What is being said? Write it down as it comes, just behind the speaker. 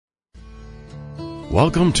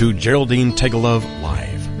Welcome to Geraldine Tegelov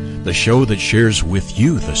Live, the show that shares with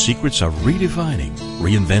you the secrets of redefining,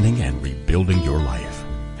 reinventing, and rebuilding your life.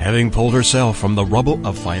 Having pulled herself from the rubble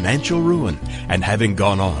of financial ruin and having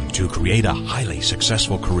gone on to create a highly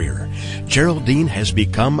successful career, Geraldine has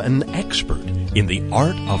become an expert in the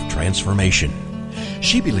art of transformation.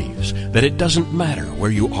 She believes that it doesn't matter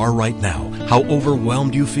where you are right now, how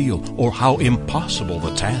overwhelmed you feel, or how impossible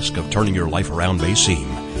the task of turning your life around may seem.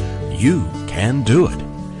 You can do it.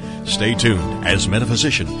 Stay tuned as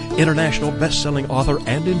metaphysician, international best-selling author,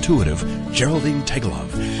 and intuitive Geraldine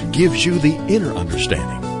Tegelov gives you the inner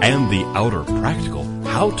understanding and the outer practical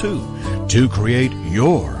how-to to create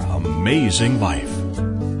your amazing life.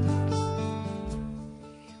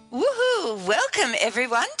 Woohoo! Welcome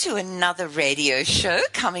everyone to another radio show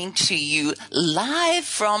coming to you live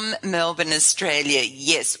from Melbourne, Australia.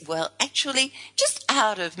 Yes, well, actually, just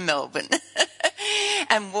out of Melbourne.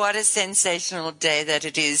 And what a sensational day that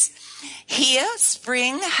it is. Here,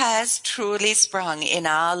 spring has truly sprung in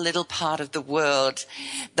our little part of the world.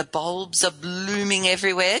 The bulbs are blooming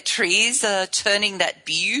everywhere. Trees are turning that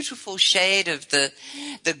beautiful shade of the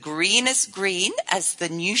greenest green as the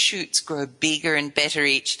new shoots grow bigger and better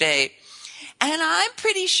each day. And I'm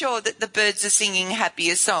pretty sure that the birds are singing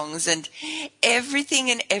happier songs and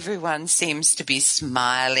everything and everyone seems to be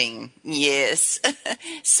smiling. Yes,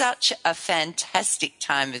 such a fantastic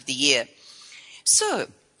time of the year. So,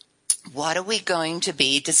 what are we going to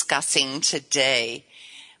be discussing today?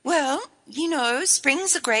 Well, you know,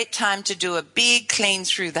 spring's a great time to do a big clean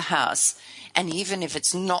through the house. And even if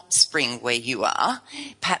it's not spring where you are,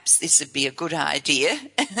 perhaps this would be a good idea.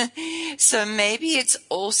 So maybe it's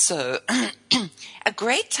also a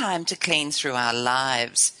great time to clean through our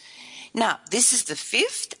lives. Now, this is the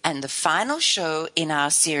fifth and the final show in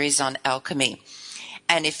our series on alchemy.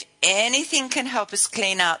 And if anything can help us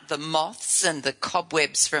clean out the moths and the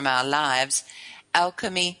cobwebs from our lives,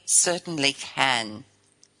 alchemy certainly can.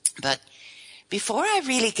 But before I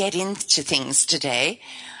really get into things today,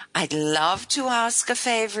 I'd love to ask a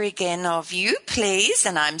favor again of you, please,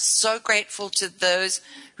 and I'm so grateful to those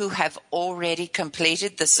who have already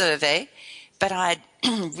completed the survey, but I'd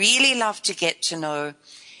really love to get to know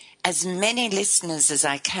as many listeners as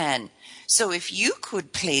I can. So if you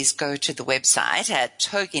could please go to the website at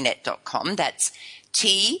toginet.com, that's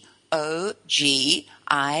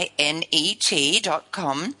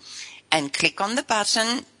TOGINET.com, and click on the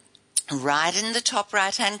button right in the top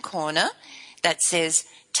right-hand corner that says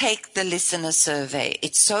Take the Listener Survey.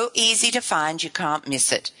 It's so easy to find, you can't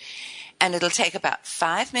miss it. And it'll take about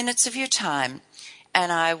 5 minutes of your time.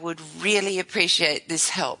 And I would really appreciate this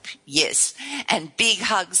help. Yes. And big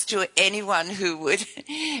hugs to anyone who would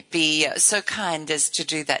be so kind as to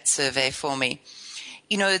do that survey for me.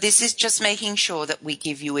 You know, this is just making sure that we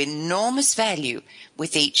give you enormous value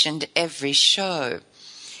with each and every show.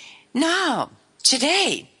 Now,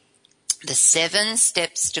 today, the 7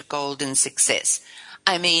 steps to golden success.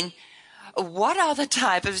 I mean, what other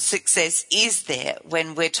type of success is there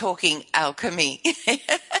when we're talking alchemy?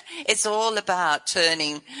 It's all about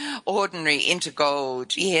turning ordinary into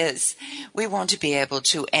gold. Yes, we want to be able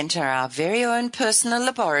to enter our very own personal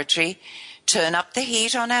laboratory, turn up the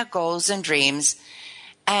heat on our goals and dreams,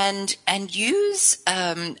 and use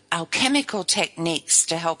alchemical techniques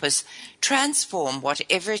to help us transform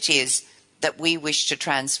whatever it is that we wish to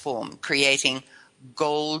transform, creating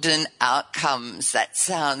golden outcomes. That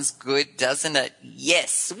sounds good, doesn't it?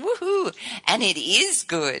 Yes, woohoo! And it is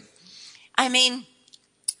good. I mean,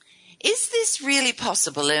 is this really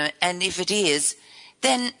possible? And if it is,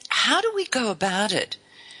 then how do we go about it?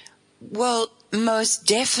 Well, most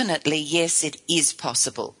definitely, yes, it is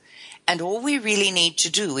possible. And all we really need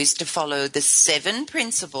to do is to follow the 7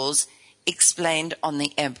 principles explained on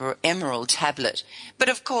the Emerald Tablet. But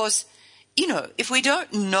of course, you know, if we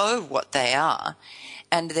don't know what they are,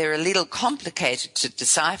 and they're a little complicated to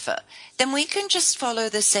decipher, then we can just follow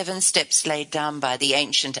the 7 steps laid down by the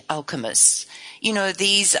ancient alchemists. You know,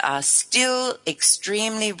 these are still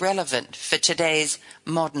extremely relevant for today's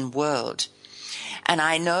modern world. And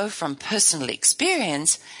I know from personal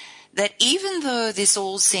experience that even though this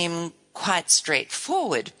all seemed quite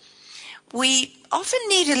straightforward, we often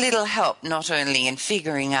need a little help not only in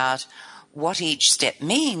figuring out what each step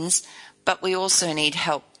means, but we also need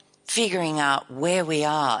help figuring out where we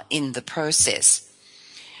are in the process.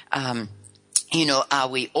 You know, are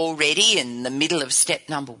we already in the middle of step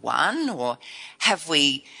number 1, or have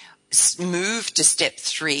we moved to step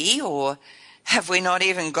 3, or have we not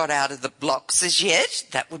even got out of the blocks as yet?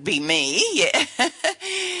 That would be me, yeah.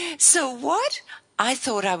 So what I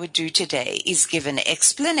thought I would do today is give an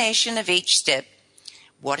explanation of each step,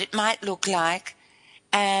 what it might look like,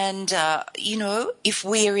 And, if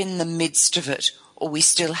we're in the midst of it, or we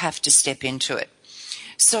still have to step into it.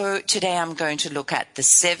 So today I'm going to look at the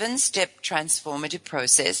 7-step transformative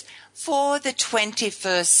process for the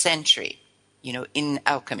 21st century, in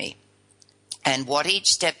alchemy, and what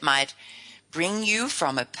each step might bring you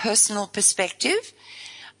from a personal perspective,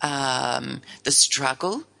 the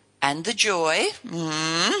struggle and the joy.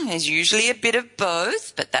 There's usually a bit of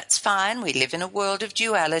both, but that's fine. We live in a world of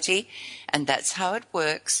duality, and that's how it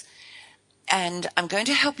works. And I'm going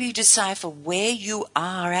to help you decipher where you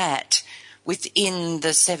are at within the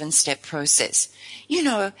 7-step process.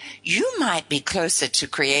 You might be closer to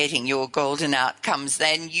creating your golden outcomes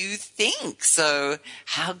than you think. So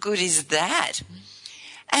how good is that?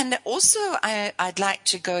 And also, I'd like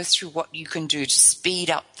to go through what you can do to speed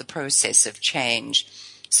up the process of change.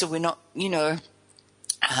 So we're not,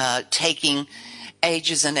 taking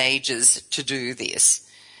ages and ages to do this.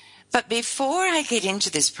 But before I get into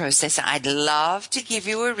this process, I'd love to give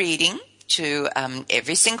you a reading to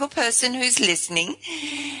every single person who's listening.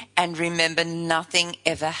 And remember, nothing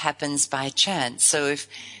ever happens by chance. So if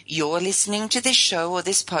you're listening to this show or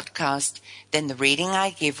this podcast, then the reading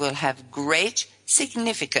I give will have great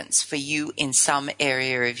significance for you in some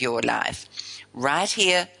area of your life. Right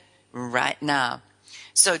here, right now.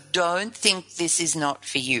 So don't think this is not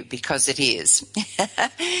for you, because it is.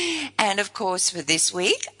 And of course, for this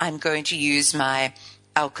week, I'm going to use my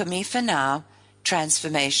Alchemy for Now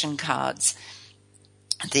transformation cards.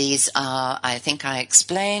 These are, I think I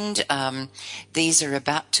explained, these are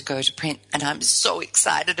about to go to print, and I'm so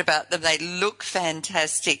excited about them. They look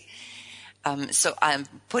fantastic. So I'm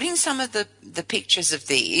putting some of the pictures of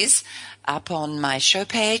these up on my show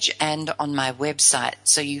page and on my website,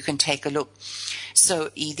 so you can take a look. So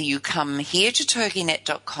either you come here to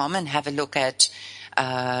TogiNet.com and have a look at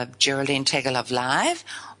Geraldine Tegelov Live,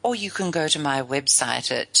 or you can go to my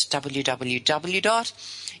website at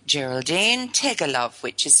www.GeraldineTegelov,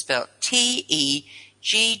 which is spelled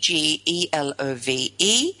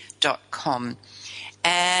TEGGELOVE.com,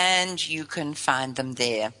 and you can find them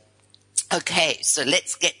there. Okay, so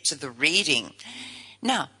let's get to the reading.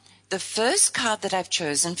 Now, the first card that I've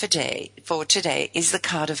chosen for today is the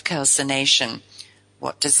card of calcination.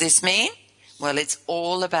 What does this mean? Well, it's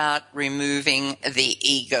all about removing the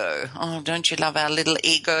ego. Oh, don't you love our little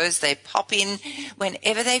egos? They pop in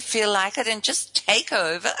whenever they feel like it and just take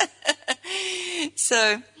over.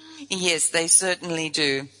 So, yes, they certainly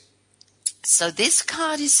do. So this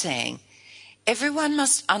card is saying everyone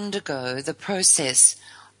must undergo the process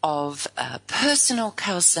of personal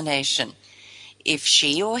calcination if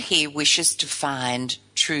she or he wishes to find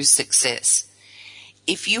true success.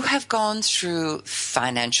 If you have gone through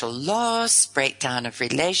financial loss, breakdown of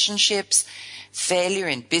relationships, failure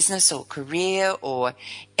in business or career, or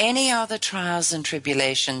any other trials and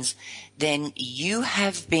tribulations, then you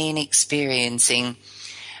have been experiencing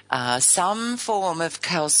some form of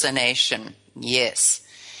calcination. Yes.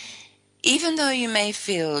 Even though you may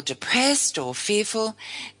feel depressed or fearful,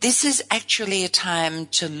 this is actually a time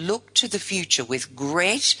to look to the future with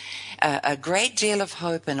a great deal of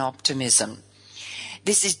hope and optimism.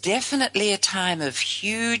 This is definitely a time of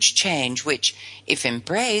huge change, which, if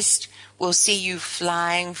embraced, will see you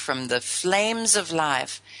flying from the flames of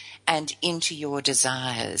life and into your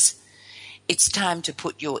desires. It's time to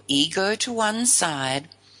put your ego to one side,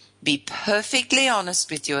 be perfectly honest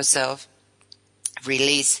with yourself,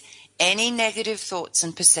 release any negative thoughts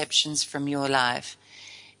and perceptions from your life.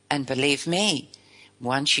 And believe me,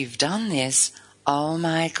 once you've done this, oh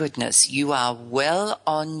my goodness, you are well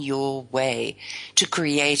on your way to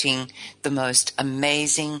creating the most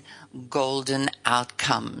amazing golden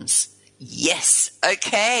outcomes. Yes,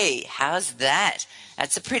 okay, how's that?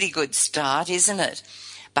 That's a pretty good start, isn't it?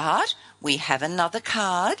 But we have another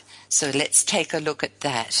card, so let's take a look at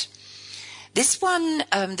that. This one,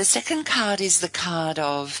 the second card is the card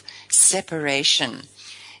of separation.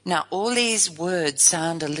 Now, all these words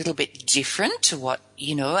sound a little bit different to what,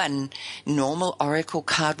 a normal oracle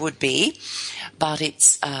card would be, but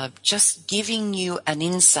it's just giving you an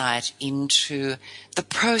insight into the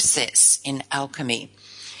process in alchemy.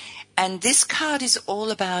 And this card is all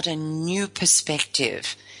about a new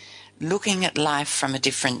perspective, looking at life from a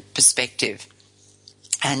different perspective.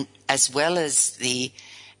 And as well as the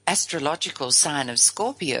astrological sign of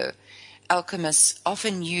Scorpio, alchemists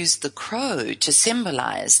often use the crow to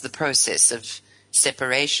symbolize the process of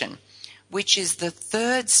separation, which is the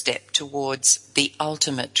third step towards the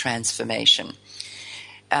ultimate transformation.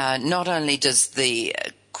 Not only does the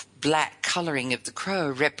black coloring of the crow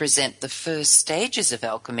represent the first stages of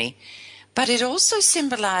alchemy, but it also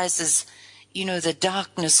symbolizes, the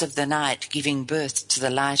darkness of the night giving birth to the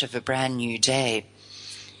light of a brand new day.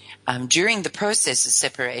 During the process of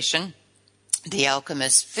separation, the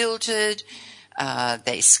alchemists filtered,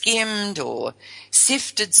 they skimmed or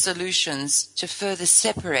sifted solutions to further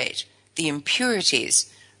separate the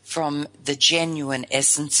impurities from the genuine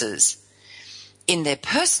essences. In their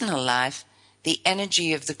personal life, the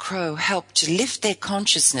energy of the crow helped to lift their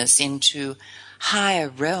consciousness into higher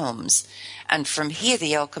realms, and from here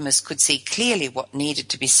the alchemists could see clearly what needed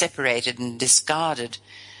to be separated and discarded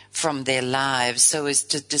from their lives so as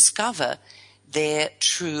to discover their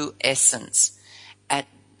true essence.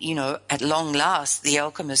 At long last, the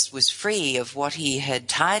alchemist was free of what he had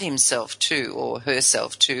tied himself to or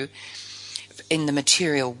herself to in the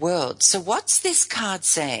material world. So what's this card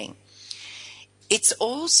saying? It's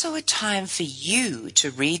also a time for you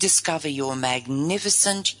to rediscover your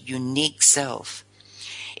magnificent, unique self.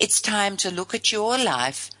 It's time to look at your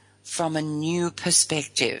life from a new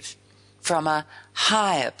perspective, from a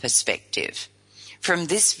higher perspective. From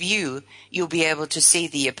this view, you'll be able to see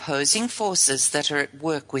the opposing forces that are at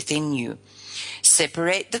work within you.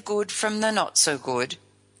 Separate the good from the not so good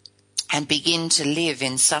and begin to live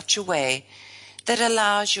in such a way that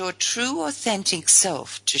allows your true authentic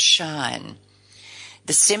self to shine.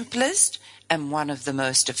 The simplest and one of the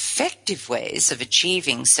most effective ways of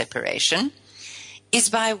achieving separation is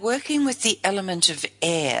by working with the element of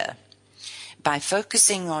air. By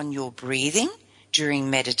focusing on your breathing during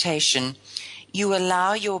meditation, you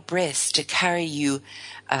allow your breath to carry you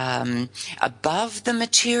above the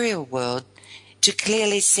material world to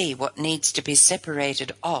clearly see what needs to be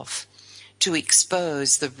separated off, to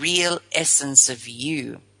expose the real essence of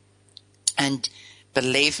you. And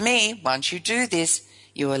believe me, once you do this,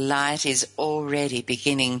 your light is already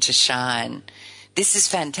beginning to shine. This is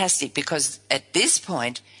fantastic because at this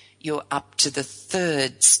point, you're up to the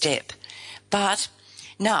third step. But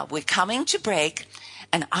now we're coming to break.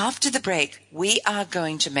 And after the break, we are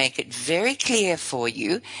going to make it very clear for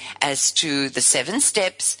you as to the 7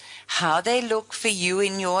 steps, how they look for you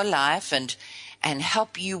in your life, and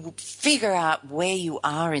help you figure out where you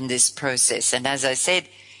are in this process. And as I said,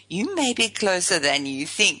 you may be closer than you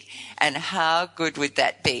think. And how good would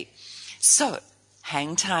that be? So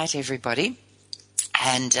hang tight, everybody.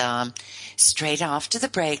 And straight after the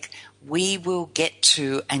break, we will get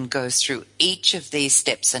to and go through each of these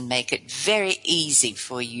steps and make it very easy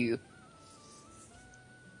for you.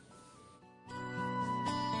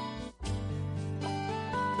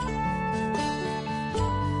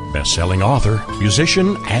 Best-selling author,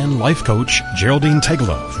 musician, and life coach Geraldine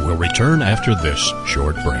Tegelov will return after this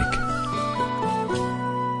short break.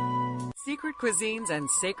 Secret Cuisines and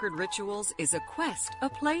Sacred Rituals is a quest, a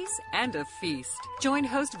place, and a feast. Join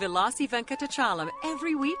host Vilasi Venkatachalam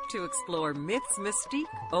every week to explore myths, mystique,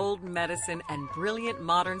 old medicine, and brilliant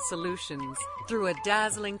modern solutions through a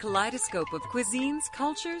dazzling kaleidoscope of cuisines,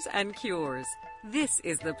 cultures, and cures. This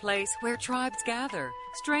is the place where tribes gather,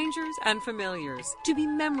 strangers and familiars, to be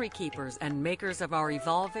memory keepers and makers of our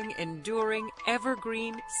evolving, enduring,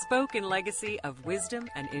 evergreen, spoken legacy of wisdom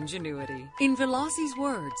and ingenuity. In Vilasi's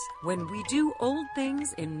words, when we do old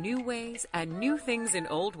things in new ways and new things in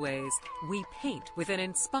old ways, we paint with an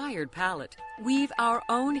inspired palette, weave our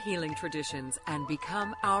own healing traditions, and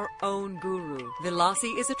become our own guru.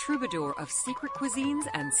 Vilasi is a troubadour of secret cuisines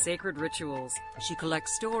and sacred rituals. She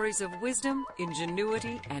collects stories of wisdom,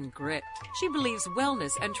 ingenuity, and grit. She believes wellness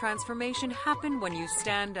and transformation happen when you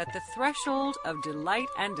stand at the threshold of delight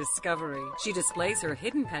and discovery. She displays her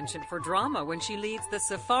hidden penchant for drama when she leads the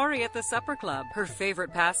Safari at the Supper Club. Her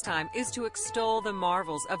favorite pastime is to extol the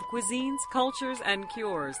marvels of cuisines, cultures, and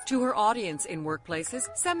cures. To her audience in workplaces,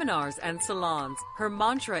 seminars, and salons, her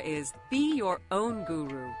mantra is, be your own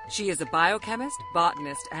guru. She is a biochemist,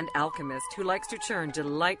 botanist, and alchemist who likes to churn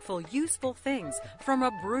delightful, useful things from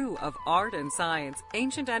a brew of art and science,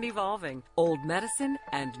 ancient and evolving, old medicine,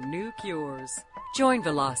 and new cures. Join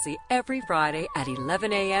Vilasi every Friday at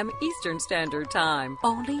 11 a.m. Eastern Standard Time,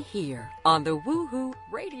 only here on the Woohoo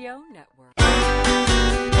Radio Network.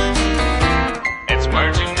 It's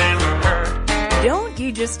words you never heard. Don't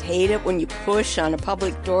you just hate it when you push on a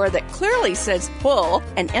public door that clearly says pull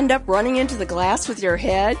and end up running into the glass with your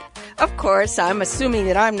head? Of course, I'm assuming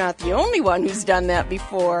that I'm not the only one who's done that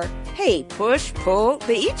before. Hey, push, pull,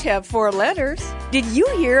 they each have 4 letters. Did you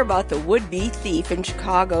hear about the would-be thief in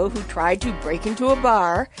Chicago who tried to break into a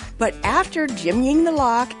bar, but after jimmying the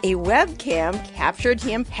lock, a webcam captured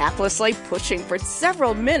him haplessly pushing for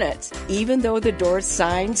several minutes, even though the door's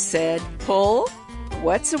sign said pull?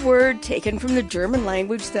 What's a word taken from the German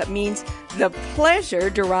language that means the pleasure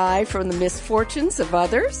derived from the misfortunes of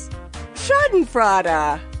others?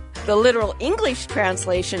 Schadenfreude. The literal English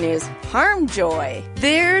translation is Harmjoy.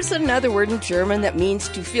 There's another word in German that means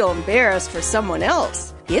to feel embarrassed for someone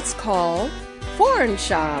else. It's called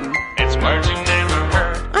Ohrenscham. It's words you never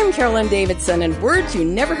heard. I'm Carolyn Davidson, and Words You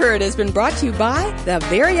Never Heard has been brought to you by the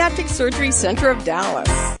Bariatric Surgery Center of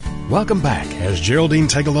Dallas. Welcome back as Geraldine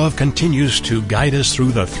Tegelov continues to guide us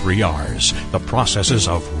through the 3 R's, the processes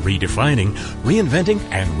of redefining, reinventing,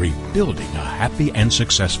 and rebuilding a happy and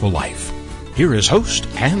successful life. Here is host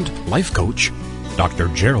and life coach, Dr.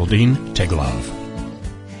 Geraldine Tegelov.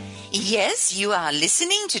 Yes, you are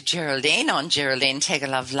listening to Geraldine on Geraldine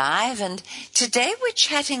Tegelov Live, and today we're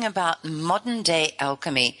chatting about modern-day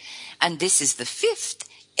alchemy, and this is the 5th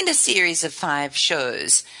in a series of 5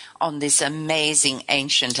 shows on this amazing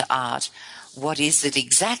ancient art. What is it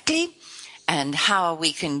exactly, and how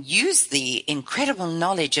we can use the incredible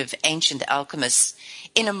knowledge of ancient alchemists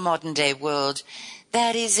in a modern-day world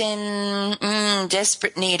that is in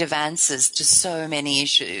desperate need of answers to so many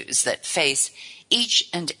issues that face each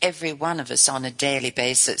and every one of us on a daily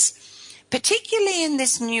basis, particularly in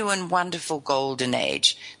this new and wonderful golden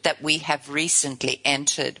age that we have recently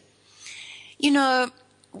entered. You know,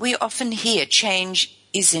 we often hear change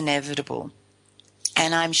is inevitable.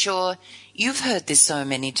 And I'm sure you've heard this so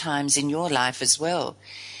many times in your life as well.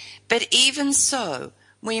 But even so,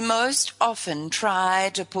 we most often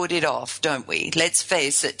try to put it off, don't we? Let's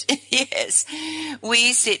face it. Yes,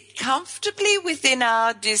 we sit comfortably within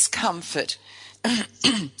our discomfort.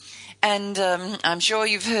 And I'm sure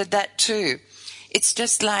you've heard that too. It's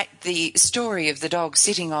just like the story of the dog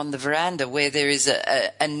sitting on the veranda where there is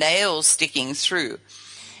a nail sticking through.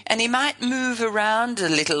 And he might move around a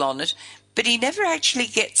little on it, but he never actually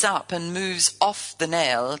gets up and moves off the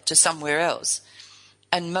nail to somewhere else.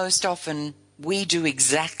 And most often, we do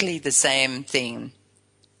exactly the same thing.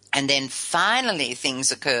 And then finally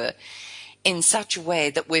things occur in such a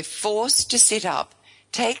way that we're forced to sit up,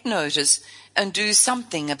 take notice, and do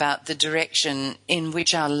something about the direction in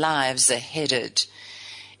which our lives are headed.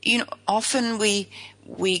 You know, often we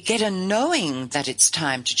get a knowing that it's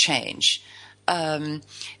time to change.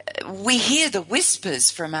 We hear the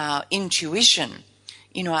whispers from our intuition,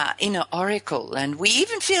 you know, our inner oracle, and we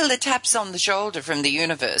even feel the taps on the shoulder from the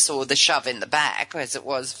universe or the shove in the back, as it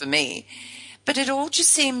was for me. But it all just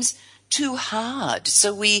seems too hard,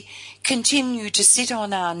 so we continue to sit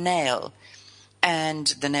on our nail, and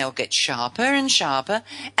the nail gets sharper and sharper,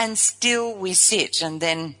 and still we sit, and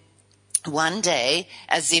then one day,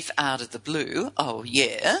 as if out of the blue, oh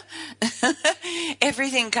yeah,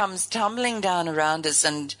 everything comes tumbling down around us,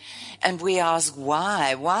 and we ask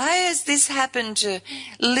why? Why has this happened to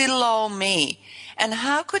little old me? And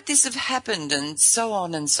how could this have happened? And so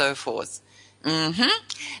on and so forth.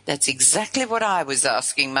 That's exactly what I was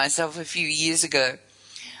asking myself a few years ago.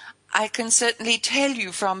 I can certainly tell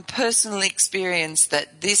you from personal experience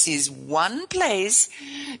that this is one place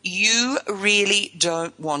you really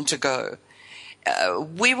don't want to go.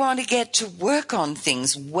 We want to get to work on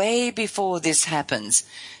things way before this happens,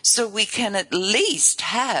 so we can at least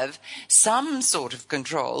have some sort of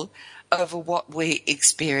control over what we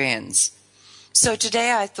experience. So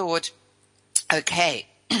today I thought, okay,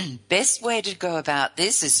 best way to go about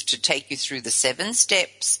this is to take you through the 7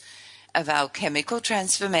 steps of alchemical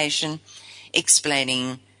transformation,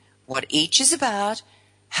 explaining what each is about,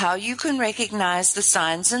 how you can recognize the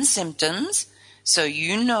signs and symptoms so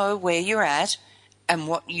you know where you're at, and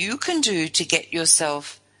what you can do to get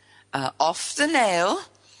yourself off the nail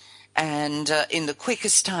and in the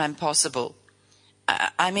quickest time possible.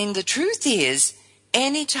 I mean, the truth is,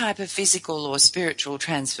 any type of physical or spiritual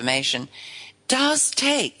transformation does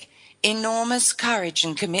take enormous courage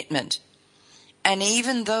and commitment. And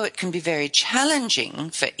even though it can be very challenging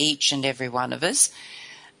for each and every one of us,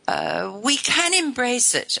 we can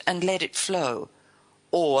embrace it and let it flow.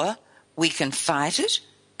 Or we can fight it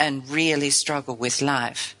and really struggle with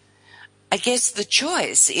life. I guess the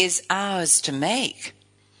choice is ours to make.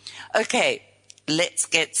 Okay, let's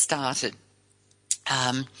get started.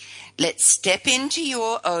 Let's step into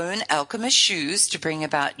your own alchemist shoes to bring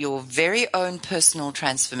about your very own personal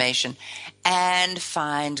transformation and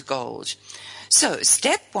find gold. So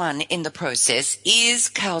step 1 in the process is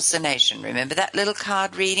calcination. Remember that little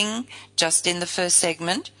card reading just in the first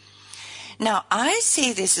segment? Now, I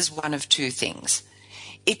see this as one of 2 things.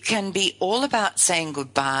 It can be all about saying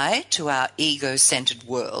goodbye to our ego-centered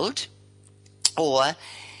world, or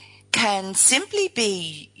can simply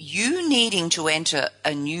be you needing to enter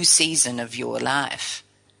a new season of your life.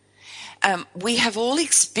 We have all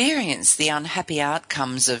experienced the unhappy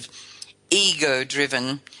outcomes of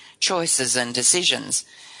ego-driven choices and decisions.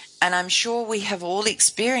 And I'm sure we have all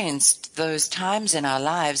experienced those times in our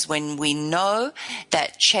lives when we know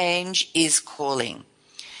that change is calling,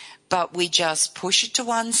 but we just push it to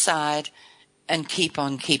one side and keep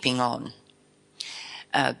on keeping on.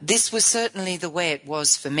 This was certainly the way it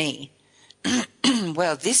was for me.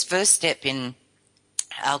 Well, this first step in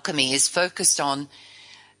alchemy is focused on,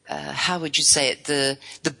 how would you say it,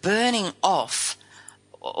 the burning off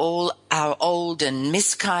all our old and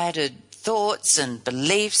misguided thoughts and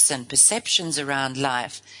beliefs and perceptions around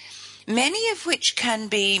life, many of which can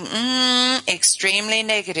be extremely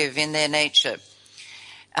negative in their nature.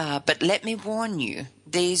 But let me warn you,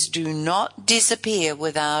 these do not disappear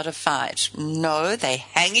without a fight. No, they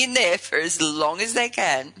hang in there for as long as they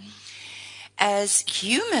can. As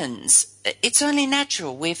humans, it's only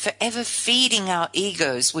natural. We're forever feeding our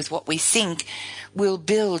egos with what we think will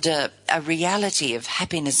build a reality of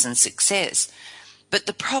happiness and success. But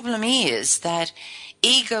the problem is that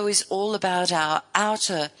ego is all about our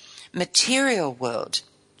outer material world,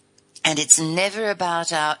 and it's never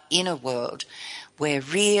about our inner world, where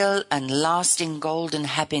real and lasting golden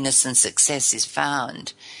happiness and success is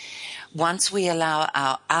found. Once we allow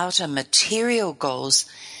our outer material goals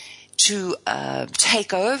to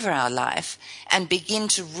take over our life and begin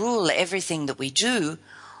to rule everything that we do,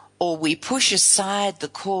 or we push aside the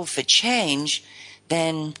call for change,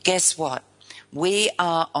 then guess what? We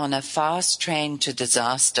are on a fast train to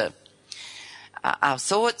disaster. Our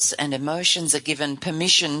thoughts and emotions are given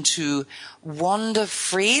permission to wander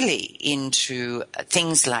freely into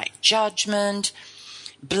things like judgment,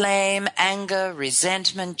 blame, anger,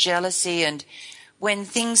 resentment, jealousy, and when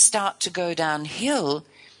things start to go downhill,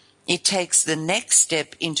 it takes the next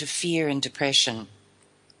step into fear and depression.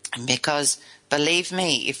 Because, believe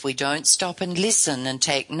me, if we don't stop and listen and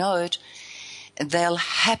take note, they'll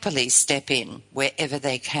happily step in wherever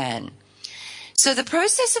they can. So the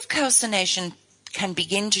process of calcination can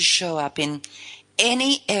begin to show up in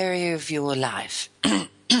any area of your life.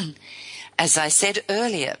 As I said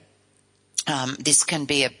earlier, this can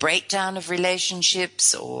be a breakdown of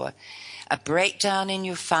relationships or a breakdown in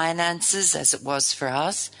your finances, as it was for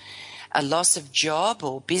us, a loss of job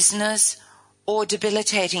or business, or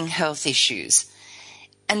debilitating health issues.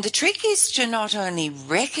 And the trick is to not only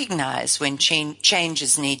recognize when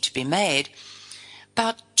changes need to be made,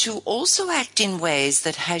 but to also act in ways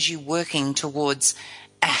that has you working towards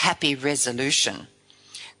a happy resolution.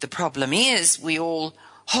 The problem is we all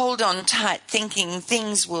hold on tight thinking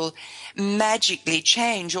things will magically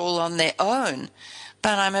change all on their own.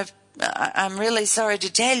 But I'm really sorry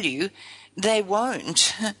to tell you, they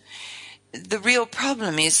won't. The real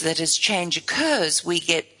problem is that as change occurs, we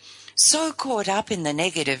get so caught up in the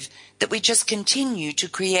negative that we just continue to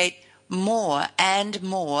create more and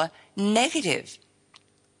more negative.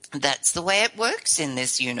 That's the way it works in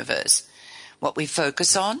this universe. What we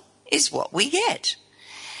focus on is what we get.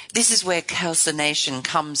 This is where calcination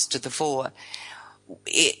comes to the fore.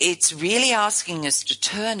 It's really asking us to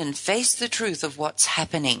turn and face the truth of what's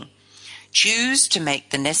happening. Choose to make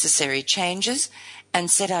the necessary changes and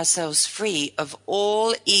set ourselves free of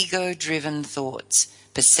all ego-driven thoughts,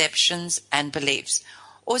 perceptions, and beliefs,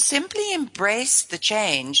 or simply embrace the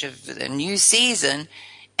change of the new season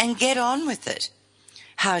and get on with it.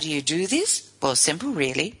 How do you do this? Well, simple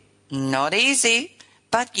really. Not easy,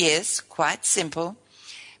 but yes, quite simple.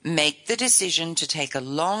 Make the decision to take a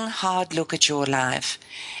long, hard look at your life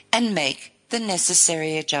and make the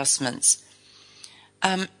necessary adjustments.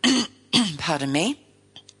 Pardon me.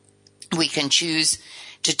 We can choose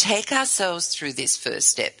to take ourselves through this first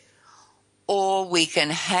step, or we can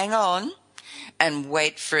hang on and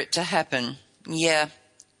wait for it to happen. Yeah,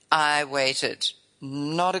 I waited.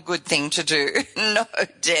 Not a good thing to do. No,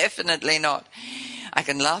 definitely not. I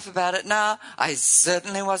can laugh about it now. I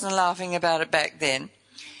certainly wasn't laughing about it back then.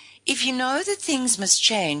 If you know that things must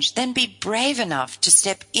change, then be brave enough to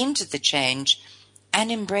step into the change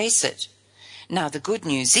and embrace it. Now, the good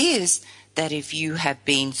news is that if you have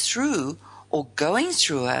been through or going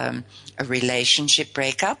through a relationship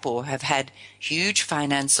breakup, or have had huge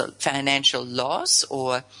financial loss,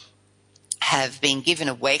 or have been given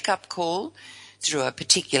a wake-up call through a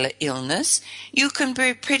particular illness, you can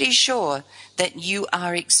be pretty sure that you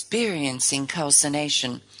are experiencing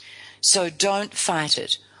calcination. So don't fight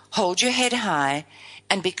it. Hold your head high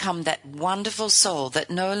and become that wonderful soul that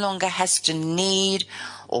no longer has to need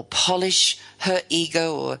or polish her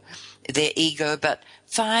ego or their ego, but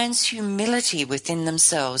finds humility within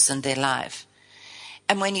themselves and their life.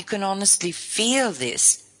 And when you can honestly feel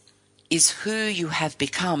this is who you have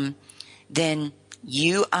become, then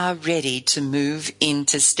you are ready to move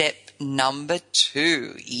into step number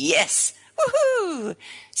 2. Yes! Woohoo! Woohoo!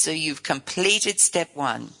 So you've completed step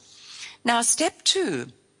 1. Now, step 2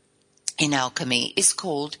 in alchemy is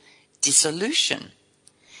called dissolution.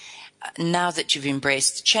 Now that you've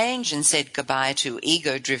embraced change and said goodbye to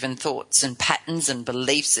ego-driven thoughts and patterns and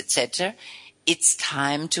beliefs, etc., it's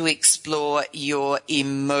time to explore your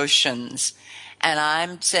emotions. And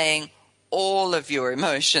I'm saying all of your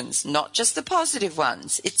emotions, not just the positive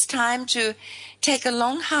ones. It's time to take a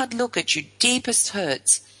long, hard look at your deepest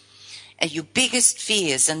hurts, at your biggest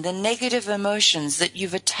fears, and the negative emotions that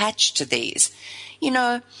you've attached to these. You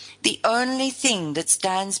know, the only thing that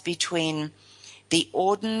stands between the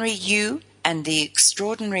ordinary you and the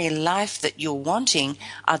extraordinary life that you're wanting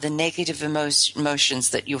are the negative emotions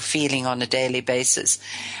that you're feeling on a daily basis.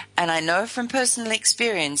 And I know from personal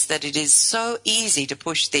experience that it is so easy to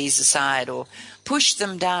push these aside or push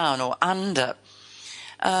them down or under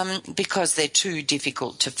because they're too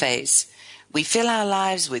difficult to face. We fill our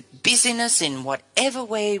lives with busyness in whatever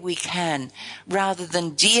way we can, rather than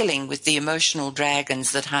dealing with the emotional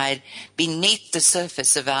dragons that hide beneath the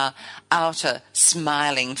surface of our outer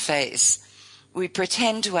smiling face. We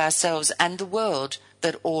pretend to ourselves and the world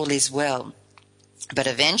that all is well. But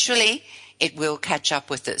eventually, it will catch up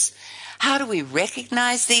with us. How do we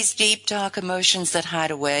recognize these deep, dark emotions that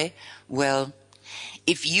hide away? Well,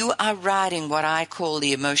 if you are riding what I call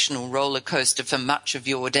the emotional roller coaster for much of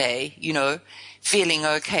your day, you know, feeling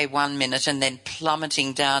okay 1 minute and then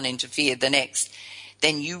plummeting down into fear the next,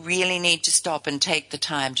 then you really need to stop and take the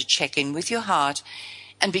time to check in with your heart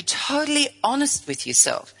and be totally honest with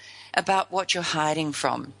yourself about what you're hiding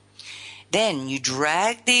from. Then you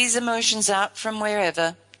drag these emotions out from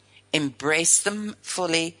wherever, embrace them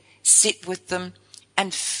fully, sit with them,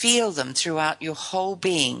 and feel them throughout your whole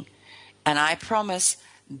being. And I promise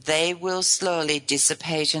they will slowly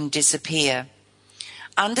dissipate and disappear.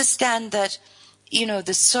 Understand that, you know,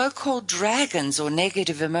 the so-called dragons or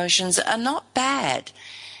negative emotions are not bad.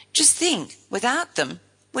 Just think, without them,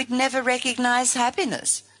 we'd never recognize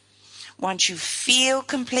happiness. Once you feel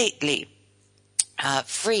completely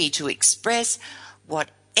free to express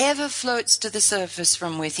whatever floats to the surface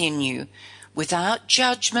from within you, without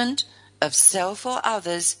judgment of self or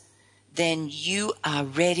others, then you are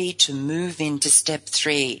ready to move into step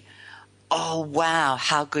 3. Oh, wow,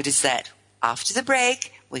 how good is that? After the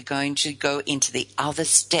break, we're going to go into the other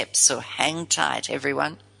steps, so hang tight,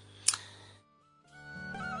 everyone.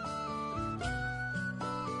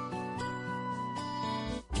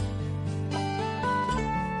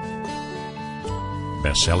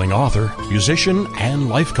 Best-selling author, musician, and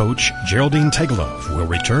life coach Geraldine Tegelov will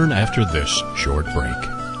return after this short break.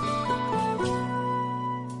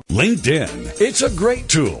 LinkedIn. It's a great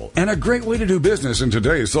tool and a great way to do business in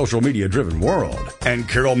today's social media driven world. And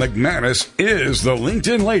Carol McManus is the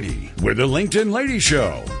LinkedIn Lady with the LinkedIn Lady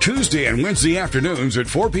Show, Tuesday and Wednesday afternoons at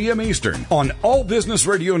 4 p.m. Eastern on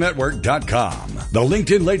allbusinessradionetwork.com. The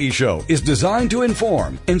LinkedIn Lady Show is designed to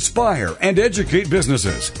inform, inspire, and educate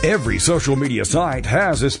businesses. Every social media site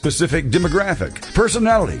has a specific demographic,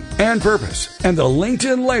 personality, and purpose. And the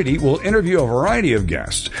LinkedIn Lady will interview a variety of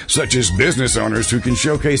guests, such as business owners who can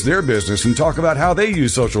showcase their business and talk about how they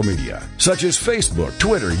use social media, such as Facebook,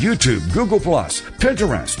 Twitter, YouTube, Google+,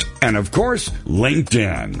 Pinterest, and of course,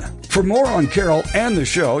 LinkedIn. For more on Carol and the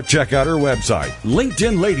show, check out her website,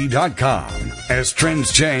 LinkedInLady.com. As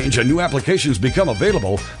trends change and new applications become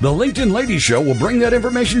available, the LinkedIn Lady Show will bring that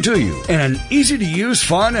information to you in an easy-to-use,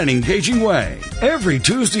 fun, and engaging way. Every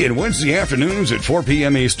Tuesday and Wednesday afternoons at 4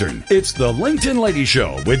 p.m. Eastern, it's the LinkedIn Lady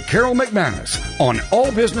Show with Carol McManus on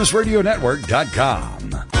allbusinessradionetwork.com.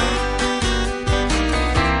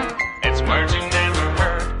 It's words you never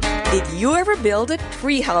heard. Did you ever build a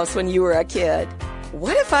treehouse when you were a kid?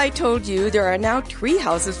 What if I told you there are now tree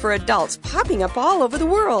houses for adults popping up all over the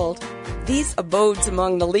world? These abodes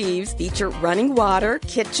among the leaves feature running water,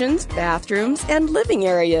 kitchens, bathrooms, and living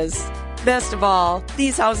areas. Best of all,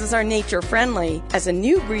 these houses are nature-friendly, as a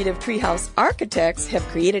new breed of treehouse architects have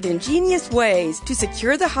created ingenious ways to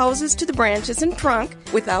secure the houses to the branches and trunk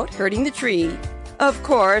without hurting the tree. Of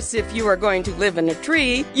course, if you are going to live in a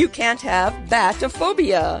tree, you can't have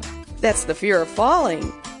batophobia. That's the fear of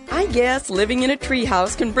falling. I guess living in a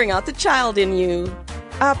treehouse can bring out the child in you.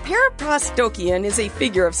 A paraprostokian is a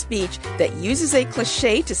figure of speech that uses a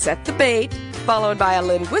cliché to set the bait, followed by a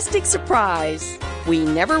linguistic surprise. We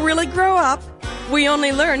never really grow up. We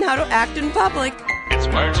only learn how to act in public. It's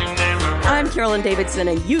words you never heard. I'm Carolyn Davidson,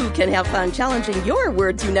 and you can have fun challenging your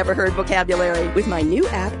words you never heard vocabulary with my new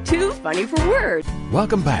app, Too Funny for Words.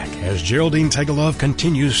 Welcome back as Geraldine Tegelov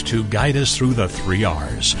continues to guide us through the 3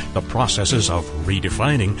 R's, the processes of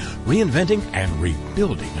redefining, reinventing, and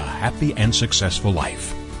rebuilding a happy and successful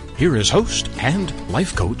life. here is host and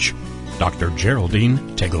life coach, Dr. Geraldine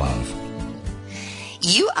Tegelov.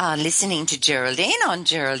 You are listening to Geraldine on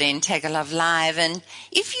Geraldine Tegelov Live, and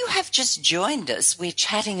if you have just joined us, we're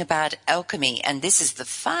chatting about alchemy, and this is the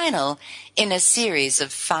final in a series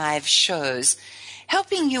of 5 shows,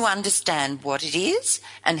 helping you understand what it is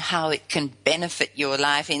and how it can benefit your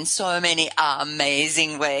life in so many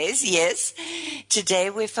amazing ways. Yes,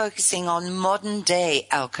 today we're focusing on modern-day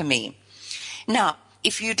alchemy. Now,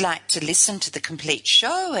 if you'd like to listen to the complete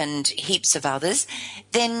show and heaps of others,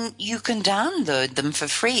 then you can download them for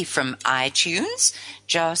free from iTunes.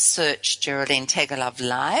 Just search Geraldine Tegelov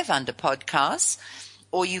Live under podcasts,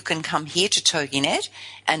 or you can come here to TogiNet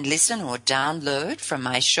and listen or download from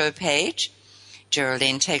my show page,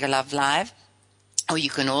 Geraldine Tegelov Live, or you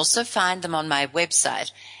can also find them on my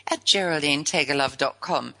website at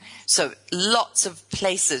GeraldineTegelov.com. So lots of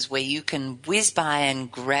places where you can whiz by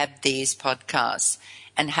and grab these podcasts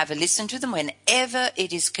and have a listen to them whenever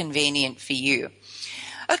it is convenient for you.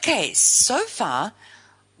 Okay, so far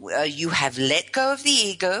you have let go of the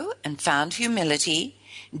ego and found humility,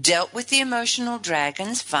 dealt with the emotional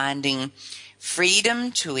dragons, finding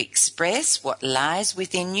freedom to express what lies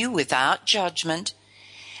within you without judgment.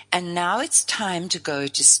 And now it's time to go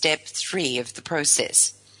to step 3 of the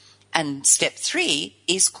process. And step 3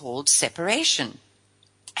 is called separation.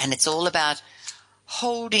 And it's all about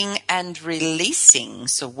holding and releasing.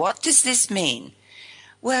 So what does this mean?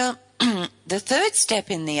 Well, the third step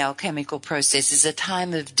in the alchemical process is a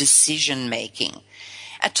time of decision making,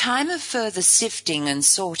 a time of further sifting and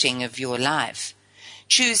sorting of your life,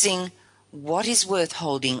 choosing what is worth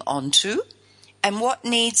holding on to and what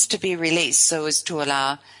needs to be released so as to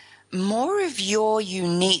allow more of your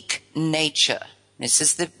unique nature. This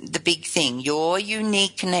is the big thing, your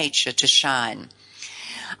unique nature to shine.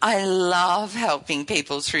 I love helping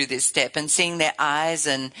people through this step and seeing their eyes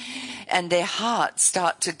and their hearts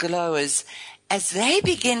start to glow as they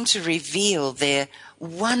begin to reveal their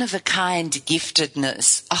one-of-a-kind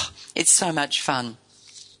giftedness. Oh, it's so much fun.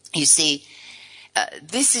 You see,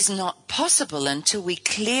 this is not possible until we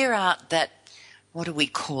clear out that, what do we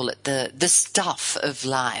call it, the stuff of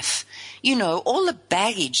life. You know, all the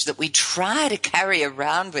baggage that we try to carry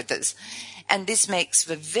around with us. And this makes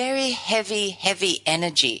for very heavy, heavy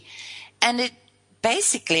energy. And it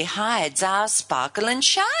basically hides our sparkle and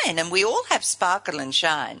shine. And we all have sparkle and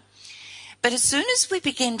shine. But as soon as we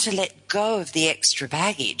begin to let go of the extra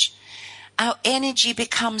baggage, our energy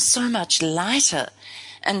becomes so much lighter.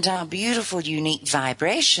 And our beautiful, unique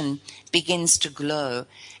vibration begins to glow.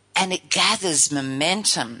 And it gathers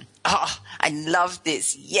momentum. Oh, I love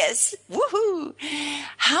this. Yes. Woohoo.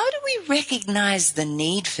 How do we recognize the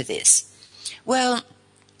need for this? Well,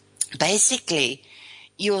 basically,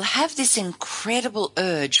 you'll have this incredible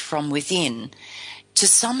urge from within to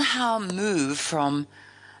somehow move from,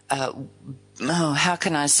 how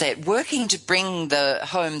can I say it, working to bring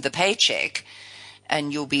home the paycheck,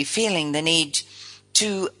 and you'll be feeling the need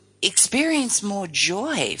to experience more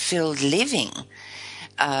joy-filled living.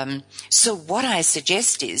 So what I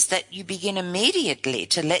suggest is that you begin immediately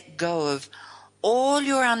to let go of all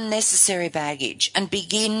your unnecessary baggage and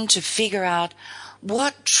begin to figure out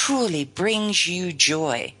what truly brings you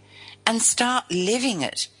joy and start living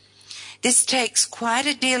it. This takes quite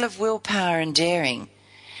a deal of willpower and daring,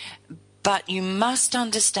 but you must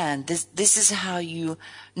understand this is how you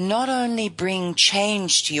not only bring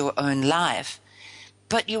change to your own life,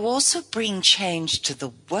 but you also bring change to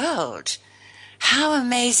the world. How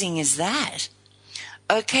amazing is that?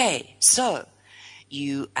 Okay, so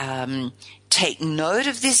you take note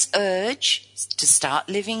of this urge to start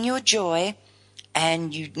living your joy,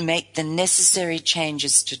 and you make the necessary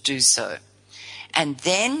changes to do so. And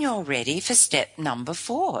then you're ready for step number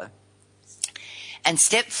 4. And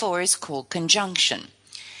step 4 is called conjunction.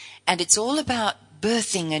 And it's all about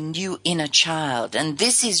birthing a new inner child. And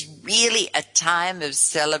this is really a time of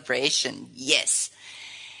celebration. Yes.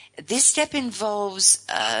 This step involves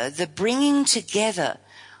the bringing together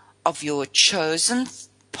of your chosen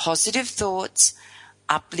positive thoughts,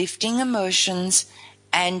 uplifting emotions,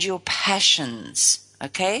 and your passions.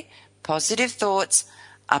 Okay? Positive thoughts,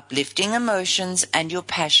 uplifting emotions, and your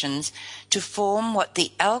passions to form what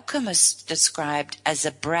the alchemists described as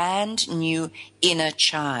a brand new inner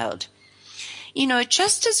child. You know,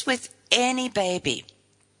 just as with any baby,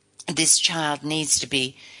 this child needs to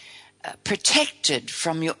be protected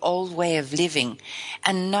from your old way of living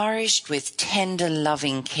and nourished with tender,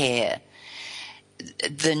 loving care.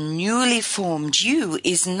 The newly formed you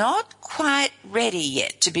is not quite ready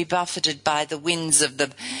yet to be buffeted by the winds of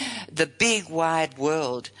the big wide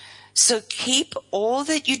world. So keep all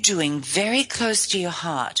that you're doing very close to your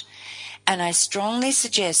heart And I strongly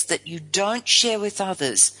suggest that you don't share with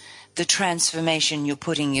others the transformation you're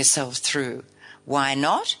putting yourself through. Why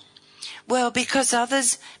not? Well, because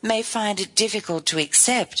others may find it difficult to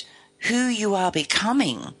accept who you are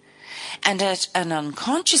becoming, and at an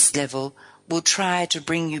unconscious level will try to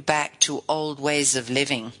bring you back to old ways of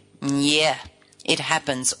living. Yeah, it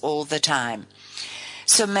happens all the time.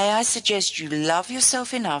 So may I suggest you love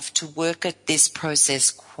yourself enough to work at this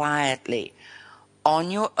process quietly,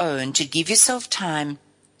 on your own, to give yourself time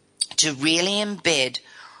to really embed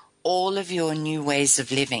all of your new ways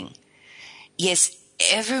of living. Yes,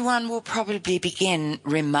 everyone will probably begin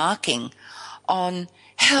remarking on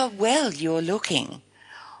how well you're looking,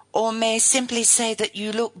 or may simply say that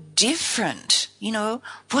you look different. You know,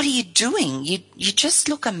 what are you doing? You just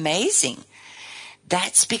look amazing.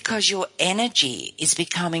 That's because your energy is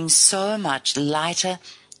becoming so much lighter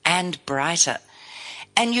and brighter.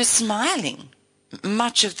 And you're smiling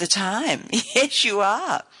much of the time. Yes, you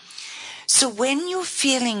are. So when you're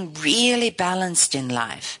feeling really balanced in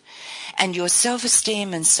life, and your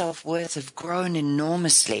self-esteem and self-worth have grown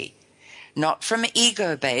enormously, not from an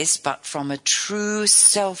ego base, but from a true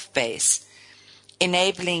self base,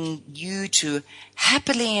 enabling you to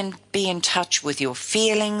happily be in touch with your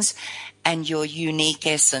feelings and your unique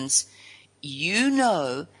essence, you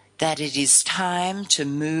know that it is time to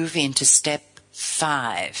move into step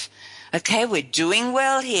 5. Okay, we're doing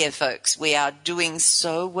well here, folks. We are doing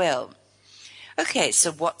so well. Okay,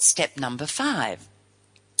 so what's step number 5?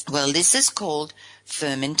 Well, this is called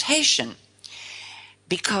fermentation.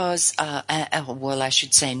 Because, well, I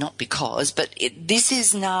should say not because, but this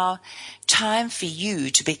is now time for you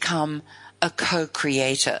to become a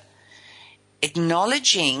co-creator,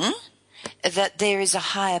 acknowledging that there is a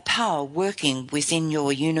higher power working within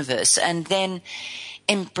your universe, and then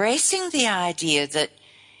embracing the idea that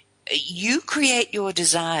you create your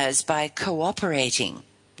desires by cooperating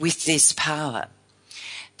with this power.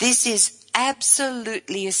 This is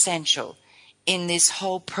absolutely essential in this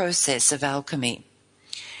whole process of alchemy.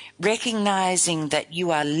 Recognizing that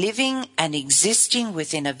you are living and existing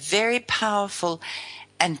within a very powerful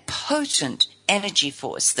and potent energy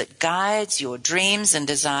force that guides your dreams and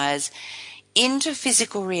desires into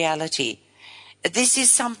physical reality. This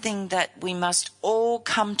is something that we must all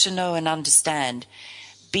come to know and understand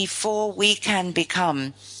before we can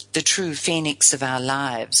become the true phoenix of our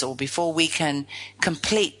lives, or before we can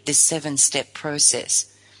complete this 7-step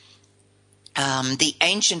process. The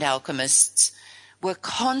ancient alchemists were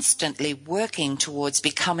constantly working towards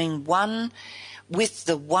becoming one with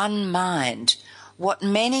the one mind, what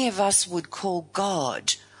many of us would call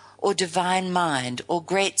God, or divine mind, or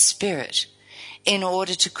great spirit, in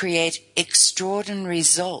order to create extraordinary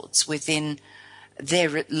results within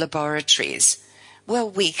their laboratories. Well,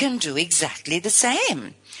 we can do exactly the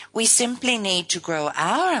same. We simply need to grow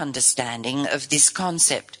our understanding of this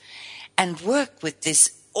concept and work with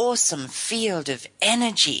this awesome field of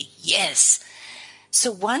energy. Yes.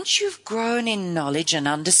 So once you've grown in knowledge and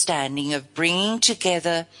understanding of bringing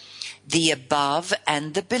together the above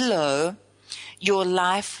and the below, your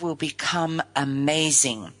life will become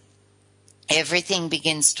amazing. Everything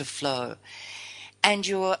begins to flow, and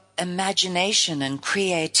your imagination and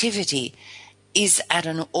creativity is at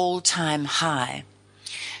an all-time high.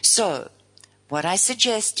 So what I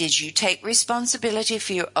suggest is you take responsibility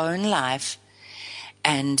for your own life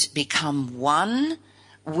and become one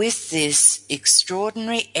with this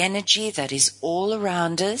extraordinary energy that is all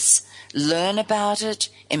around us. Learn about it,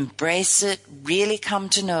 embrace it, really come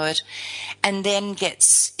to know it, and then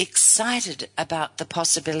get excited about the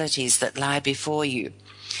possibilities that lie before you.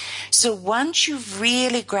 So once you've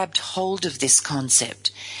really grabbed hold of this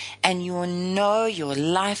concept and you know your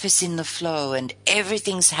life is in the flow and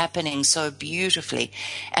everything's happening so beautifully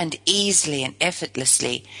and easily and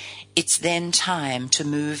effortlessly, it's then time to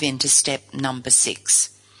move into step number 6.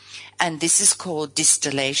 And this is called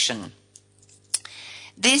distillation.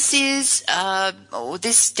 This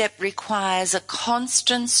step requires a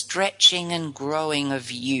constant stretching and growing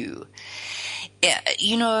of you.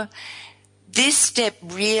 You know, this step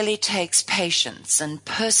really takes patience and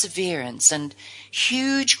perseverance and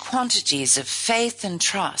huge quantities of faith and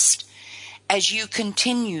trust as you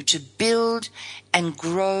continue to build and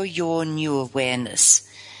grow your new awareness.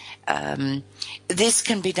 This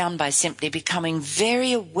can be done by simply becoming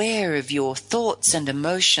very aware of your thoughts and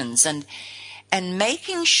emotions and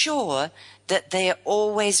making sure that they are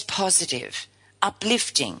always positive,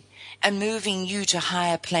 uplifting, and moving you to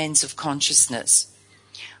higher planes of consciousness.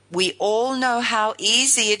 We all know how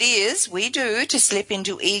easy it is, we do, to slip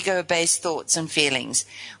into ego-based thoughts and feelings,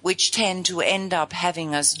 which tend to end up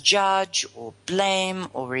having us judge or blame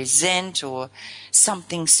or resent or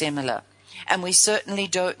something similar. And we certainly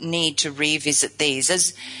don't need to revisit these.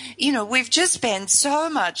 As you know, we've just spent so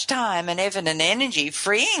much time and effort and energy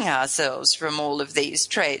freeing ourselves from all of these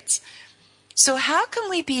traits. So how can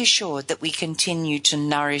we be assured that we continue to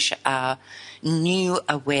nourish our new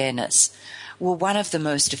awareness? Well, one of the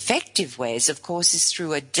most effective ways, of course, is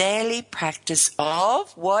through a daily practice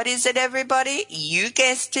of, what is it, everybody? You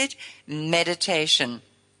guessed it, meditation.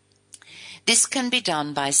 This can be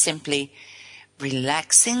done by simply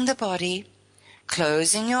relaxing the body,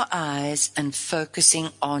 closing your eyes, and focusing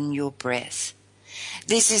on your breath.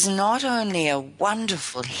 This is not only a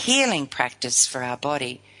wonderful healing practice for our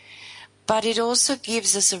body, but it also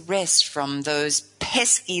gives us a rest from those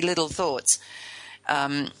pesky little thoughts,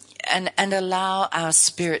 and allow our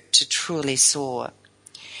spirit to truly soar.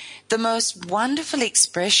 The most wonderful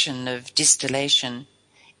expression of distillation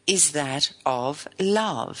is that of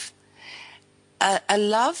love. A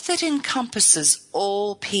love that encompasses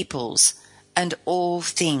all peoples and all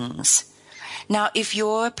things. Now, if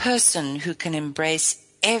you're a person who can embrace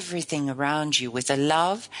everything around you with a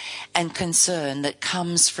love and concern that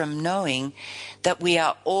comes from knowing that we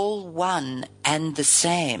are all one and the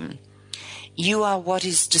same, you are what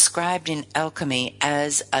is described in alchemy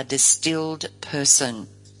as a distilled person.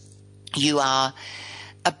 You are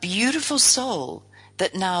a beautiful soul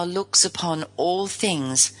that now looks upon all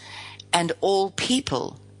things and all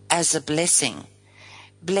people as a blessing.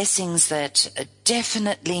 Blessings that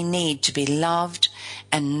definitely need to be loved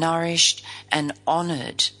and nourished and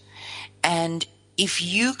honored. And if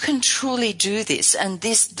you can truly do this, and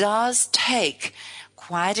this does take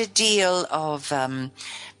quite a deal of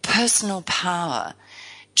personal power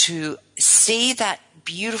to see that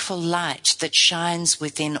beautiful light that shines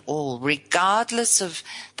within all, regardless of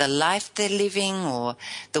the life they're living or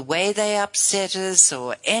the way they upset us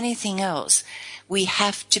or anything else. We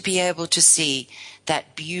have to be able to see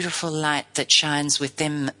that beautiful light that shines with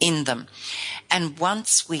them in them. And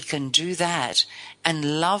once we can do that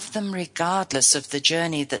and love them regardless of the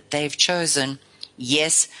journey that they've chosen,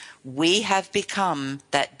 yes, we have become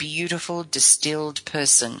that beautiful distilled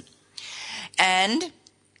person. And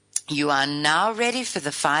you are now ready for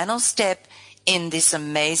the final step in this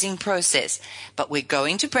amazing process. But we're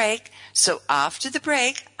going to break. So after the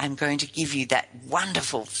break, I'm going to give you that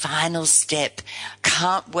wonderful final step.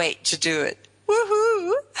 Can't wait to do it.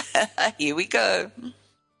 Woohoo! Here we go.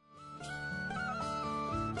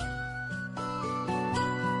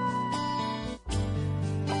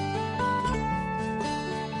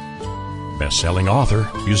 Best-selling author,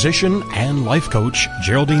 musician, and life coach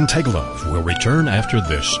Geraldine Tegelov will return after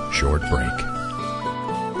this short break.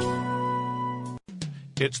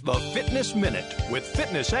 It's the Fitness Minute with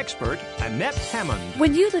fitness expert Annette Hammond.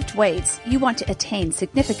 When you lift weights, you want to attain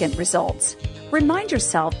significant results. Remind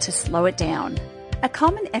yourself to slow it down. A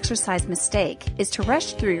common exercise mistake is to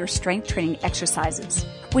rush through your strength training exercises.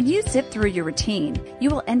 When you zip through your routine,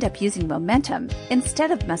 you will end up using momentum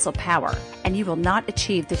instead of muscle power, and you will not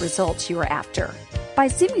achieve the results you are after. By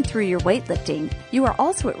zooming through your weightlifting, you are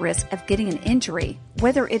also at risk of getting an injury,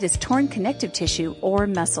 whether it is torn connective tissue or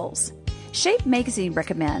muscles. Shape Magazine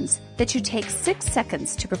recommends that you take 6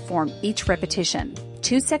 seconds to perform each repetition,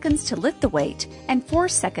 2 seconds to lift the weight, and 4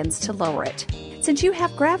 seconds to lower it. Since you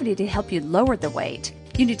have gravity to help you lower the weight,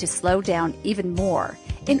 you need to slow down even more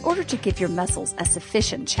in order to give your muscles a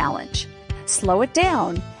sufficient challenge. Slow it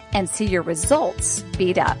down and see your results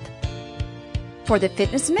speed up. For the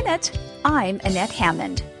Fitness Minute, I'm Annette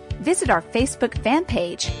Hammond. Visit our Facebook fan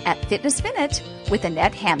page at Fitness Minute with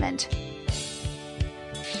Annette Hammond.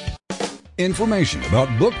 Information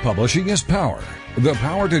about book publishing is power. The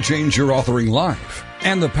power to change your authoring life.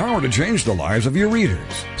 And the power to change the lives of your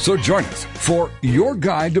readers. So join us for Your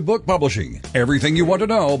Guide to Book Publishing. Everything you want to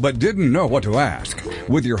know but didn't know what to ask.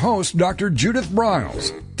 With your host, Dr. Judith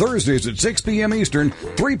Briles. Thursdays at 6 p.m. Eastern,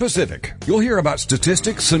 3 Pacific. You'll hear about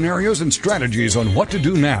statistics, scenarios, and strategies on what to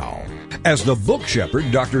do now. As the book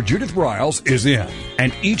shepherd, Dr. Judith Briles is in.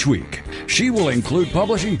 And each week, she will include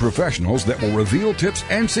publishing professionals that will reveal tips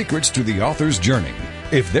and secrets to the author's journey.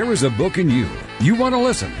 If there is a book in you want to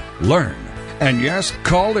listen, learn, and yes,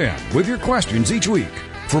 call in with your questions each week.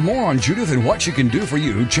 For more on Judith and what she can do for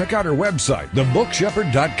you, check out her website,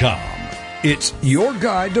 thebookshepherd.com. It's Your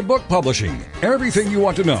Guide to Book Publishing. Everything you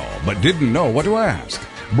want to know but didn't know what to ask.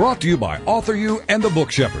 Brought to you by AuthorU and The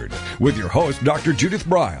Book Shepherd with your host, Dr. Judith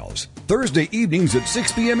Briles. Thursday evenings at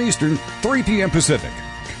 6 p.m. Eastern, 3 p.m. Pacific.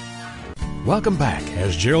 Welcome back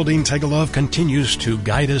as Geraldine Tegelov continues to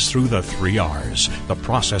guide us through the 3 R's, the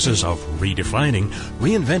processes of redefining,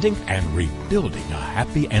 reinventing, and rebuilding a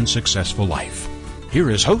happy and successful life. Here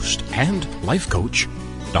is host and life coach,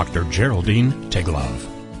 Dr. Geraldine Tegelov.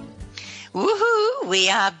 Woohoo! We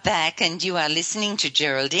are back and you are listening to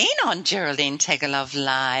Geraldine on Geraldine Tegelov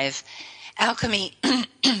Live. Alchemy,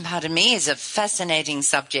 pardon me, is a fascinating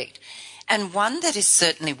subject and one that is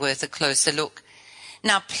certainly worth a closer look.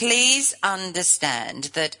 Now, please understand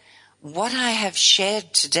that what I have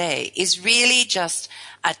shared today is really just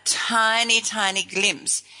a tiny, tiny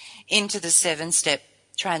glimpse into the 7-step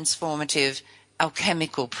transformative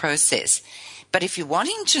alchemical process. But if you're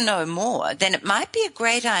wanting to know more, then it might be a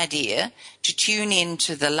great idea to tune in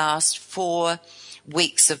to the last 4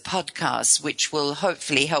 weeks of podcasts, which will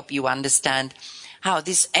hopefully help you understand how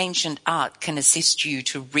this ancient art can assist you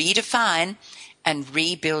to redefine and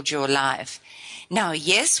rebuild your life. Now,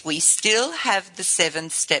 yes, we still have the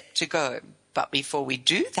 7th step to go. But before we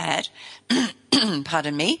do that,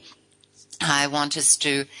 pardon me, I want us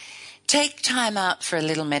to take time out for a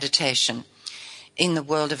little meditation. In the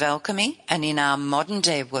world of alchemy and in our modern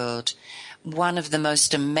day world, one of the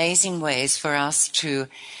most amazing ways for us to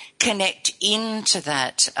connect into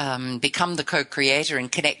that, become the co-creator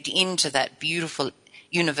and connect into that beautiful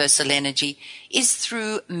universal energy is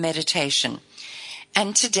through meditation.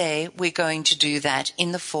 And today we're going to do that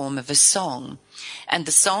in the form of a song. And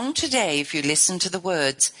the song today, if you listen to the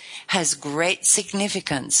words, has great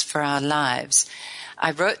significance for our lives.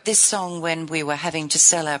 I wrote this song when we were having to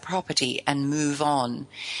sell our property and move on.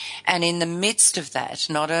 And in the midst of that,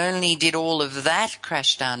 not only did all of that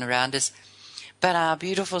crash down around us, but our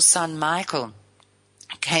beautiful son Michael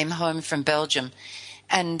came home from Belgium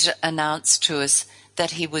and announced to us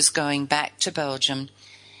that he was going back to Belgium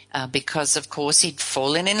because, of course, he'd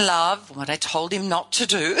fallen in love, what I told him not to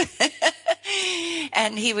do,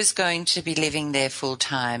 and he was going to be living there full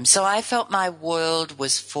time. So I felt my world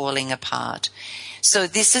was falling apart. So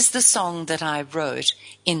this is the song that I wrote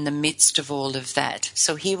in the midst of all of that.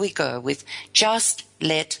 So here we go with Just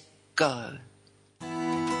Let Go.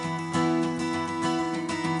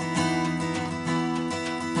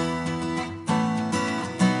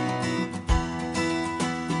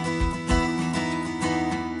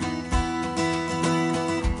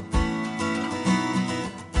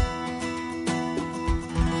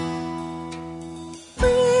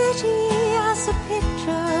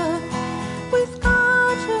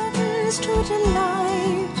 To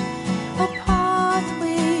delight, a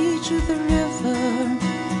pathway to the river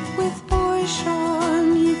with bush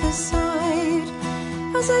on either side.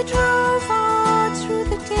 As I drove out through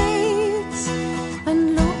the gates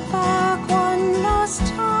and looked back one last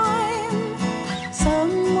time,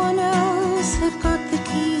 someone else had got the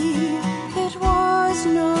key. It was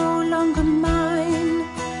no longer mine.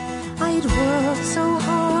 I'd worked so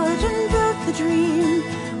hard and built the dream.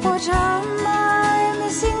 What am I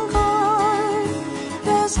missing?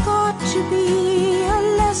 There's got to be a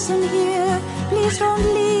lesson here. Please don't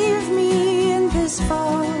leave me in this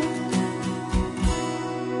fog.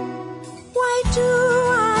 Why do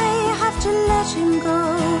I have to let him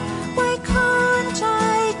go? Why can't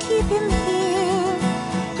I keep him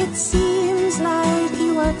here? It seems like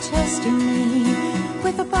you are testing me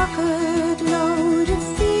with a bucket load of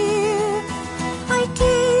fear. I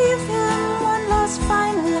gave him one last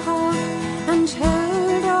final hug and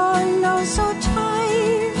held on oh so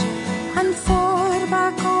tight, and fought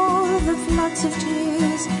back all the floods of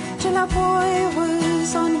tears till our boy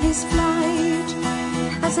was on his flight.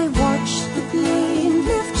 As I watched the plane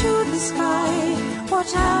lift to the sky,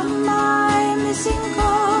 what am I missing,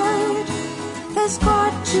 God? There's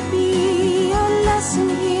got to be a lesson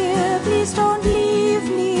here. Please don't leave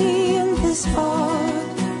me in this fog.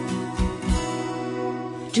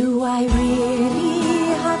 Do I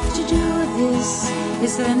really have to do this?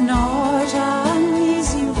 Is there not an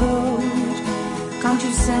easy road? Can't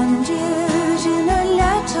you send it in a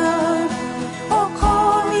letter or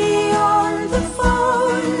call me on the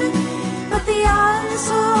phone? But the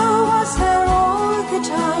answer was there all the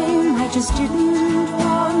time. I just didn't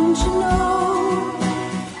want to know.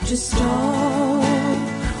 To stop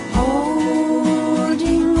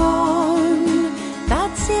holding on.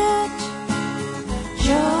 That's it.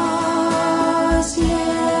 Just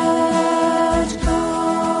let go.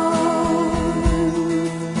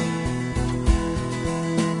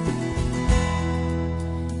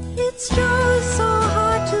 It's just so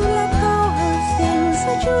hard to let go of things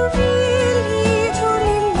that you really,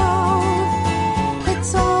 truly love.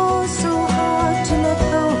 It's all so hard to let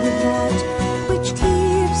go of that which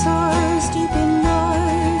keeps us deep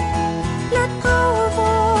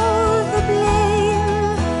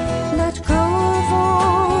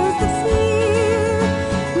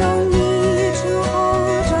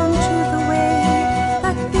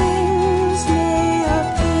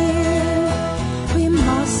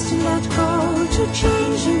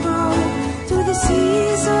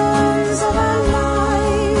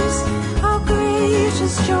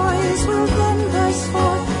joys will then burst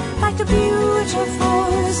forth like a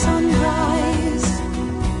beautiful sunrise.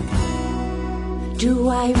 Do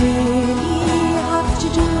I really have to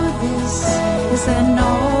do this? Is there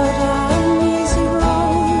not an easy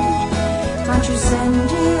road? Can't you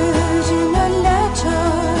send it in a letter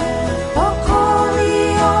or call me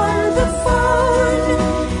on the phone?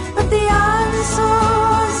 But the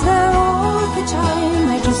answer's there all the time.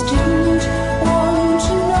 I just didn't want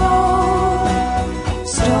to know.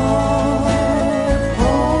 Stop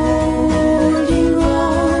holding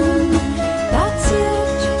on. That's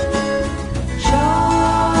it.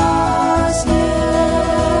 Just let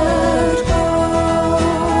go.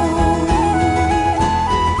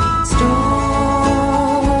 Stop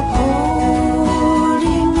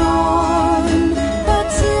holding on.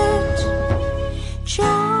 That's it.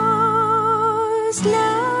 Just let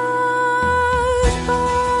go.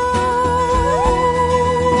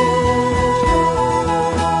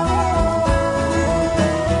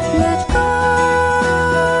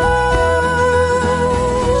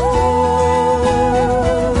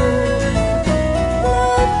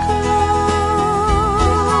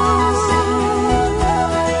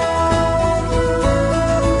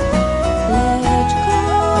 Let go.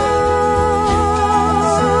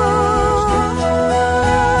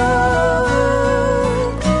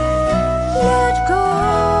 Let go.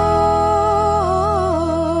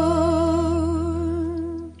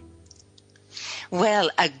 Well,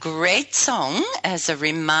 a great song as a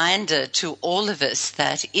reminder to all of us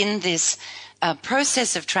that in this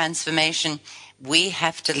process of transformation, we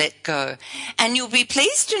have to let go. And you'll be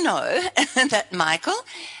pleased to know that Michael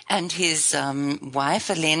and his wife,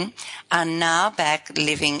 Aline, are now back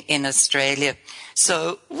living in Australia.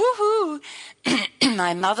 So, woohoo!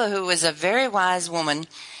 My mother, who was a very wise woman,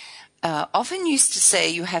 often used to say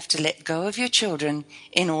you have to let go of your children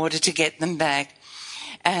in order to get them back.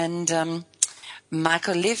 And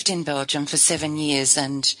Michael lived in Belgium for 7 years,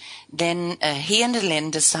 and then he and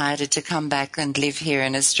Elaine decided to come back and live here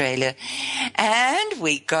in Australia. And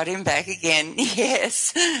we got him back again.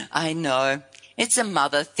 Yes, I know. It's a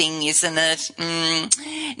mother thing, isn't it?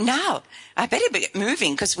 Now, I better get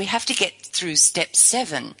moving because we have to get through step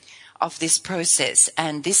 7 of this process,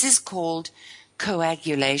 and this is called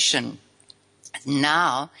coagulation.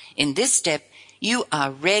 Now, in this step, you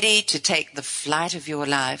are ready to take the flight of your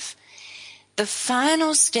life. The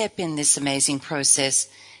final step in this amazing process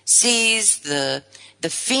sees the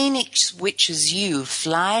phoenix, which is you,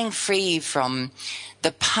 flying free from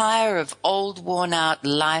the pyre of old, worn-out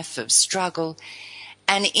life of struggle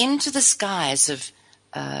and into the skies of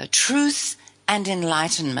truth and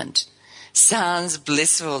enlightenment. Sounds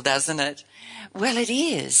blissful, doesn't it? Well, it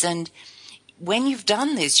is. And when you've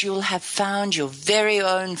done this, you'll have found your very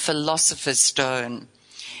own philosopher's stone.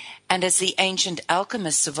 And as the ancient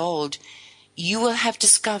alchemists of old, you will have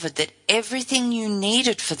discovered that everything you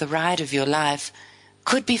needed for the ride of your life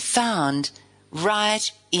could be found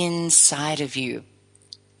right inside of you.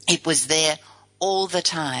 It was there all the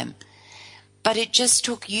time, but it just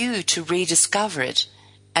took you to rediscover it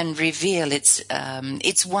and reveal its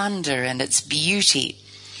wonder and its beauty.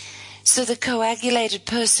 So the coagulated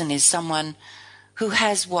person is someone who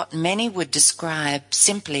has what many would describe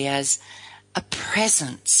simply as a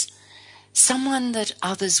presence, someone that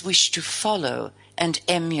others wish to follow and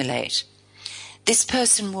emulate. This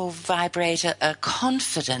person will vibrate a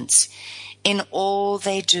confidence in all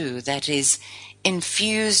they do that is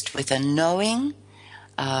infused with a knowing,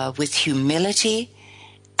 with humility,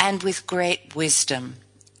 and with great wisdom.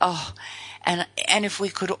 Oh, and if we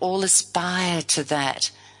could all aspire to that,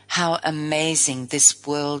 how amazing this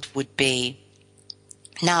world would be.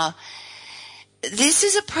 Now, this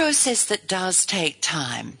is a process that does take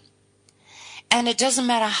time. And it doesn't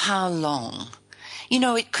matter how long. You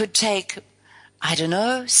know, it could take,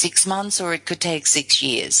 6 months, or it could take 6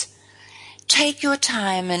 years. Take your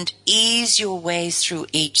time and ease your way through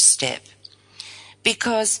each step,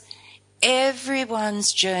 because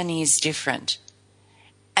everyone's journey is different.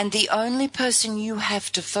 And the only person you have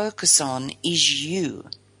to focus on is you.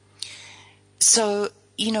 So,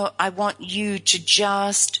 I want you to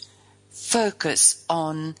just focus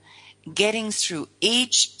on getting through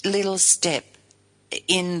each little step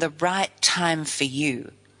in the right time for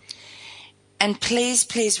you. And please,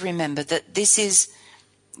 please remember that this is,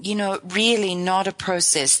 really not a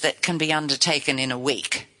process that can be undertaken in a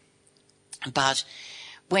week. But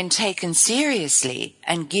when taken seriously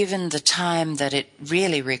and given the time that it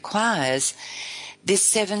really requires,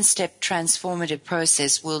 this 7-step transformative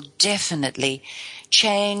process will definitely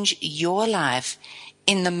change your life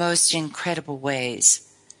in the most incredible ways.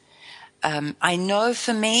 I know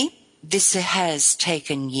for me, this has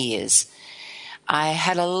taken years. I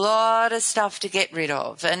had a lot of stuff to get rid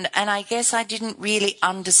of, and I guess I didn't really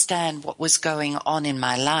understand what was going on in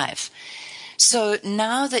my life. So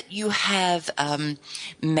now that you have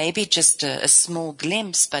maybe just a small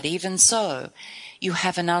glimpse, but even so, you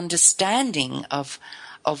have an understanding of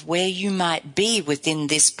where you might be within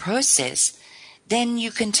this process, then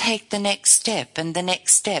you can take the next step and the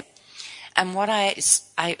next step. And what I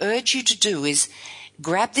urge you to do is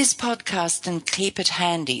grab this podcast and keep it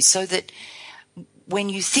handy so that when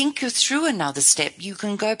you think you're through another step, you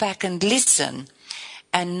can go back and listen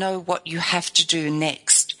and know what you have to do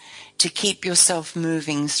next to keep yourself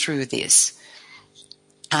moving through this.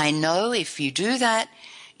 I know if you do that,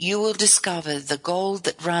 you will discover the gold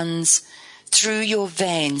that runs through your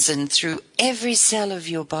veins and through every cell of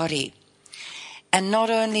your body. And not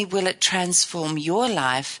only will it transform your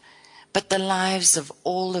life, but the lives of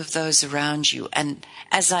all of those around you. And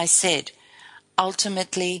as I said,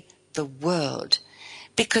 ultimately the world.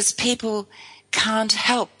 Because people can't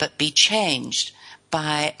help but be changed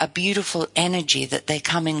by a beautiful energy that they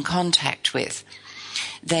come in contact with.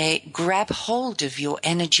 They grab hold of your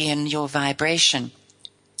energy and your vibration,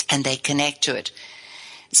 and they connect to it.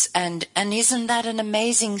 And isn't that an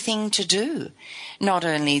amazing thing to do? Not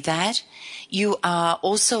only that, you are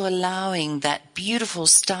also allowing that beautiful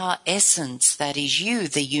star essence that is you,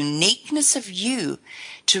 the uniqueness of you,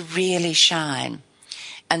 to really shine.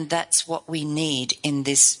 And that's what we need in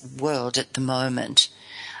this world at the moment.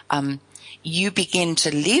 You begin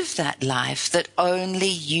to live that life that only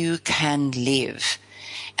you can live,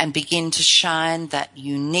 and begin to shine that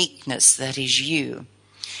uniqueness that is you.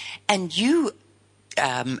 And you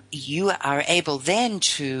are able then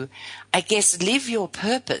to, I guess, live your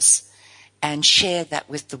purpose and share that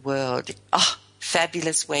with the world. Oh,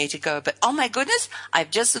 fabulous way to go. But oh my goodness, I've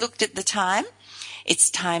just looked at the time. It's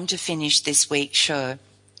time to finish this week's show.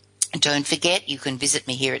 Don't forget, you can visit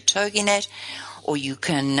me here at TogiNet, or you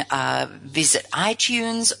can visit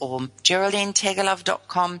iTunes or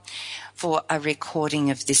GeraldineTegelov.com for a recording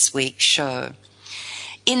of this week's show.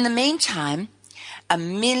 In the meantime, a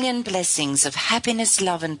million blessings of happiness,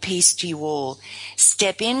 love, and peace to you all.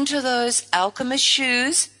 Step into those alchemist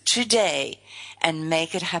shoes today and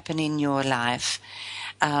make it happen in your life.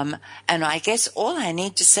 And I guess all I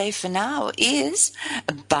need to say for now is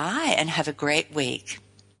bye and have a great week.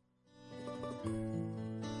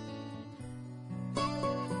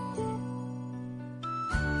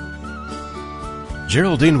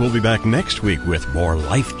 Geraldine will be back next week with more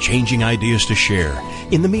life-changing ideas to share.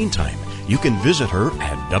 In the meantime, you can visit her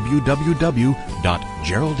at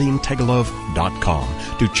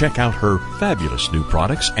www.GeraldineTegelov.com to check out her fabulous new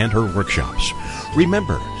products and her workshops.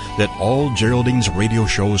 Remember that all Geraldine's radio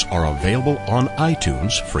shows are available on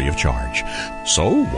iTunes free of charge. So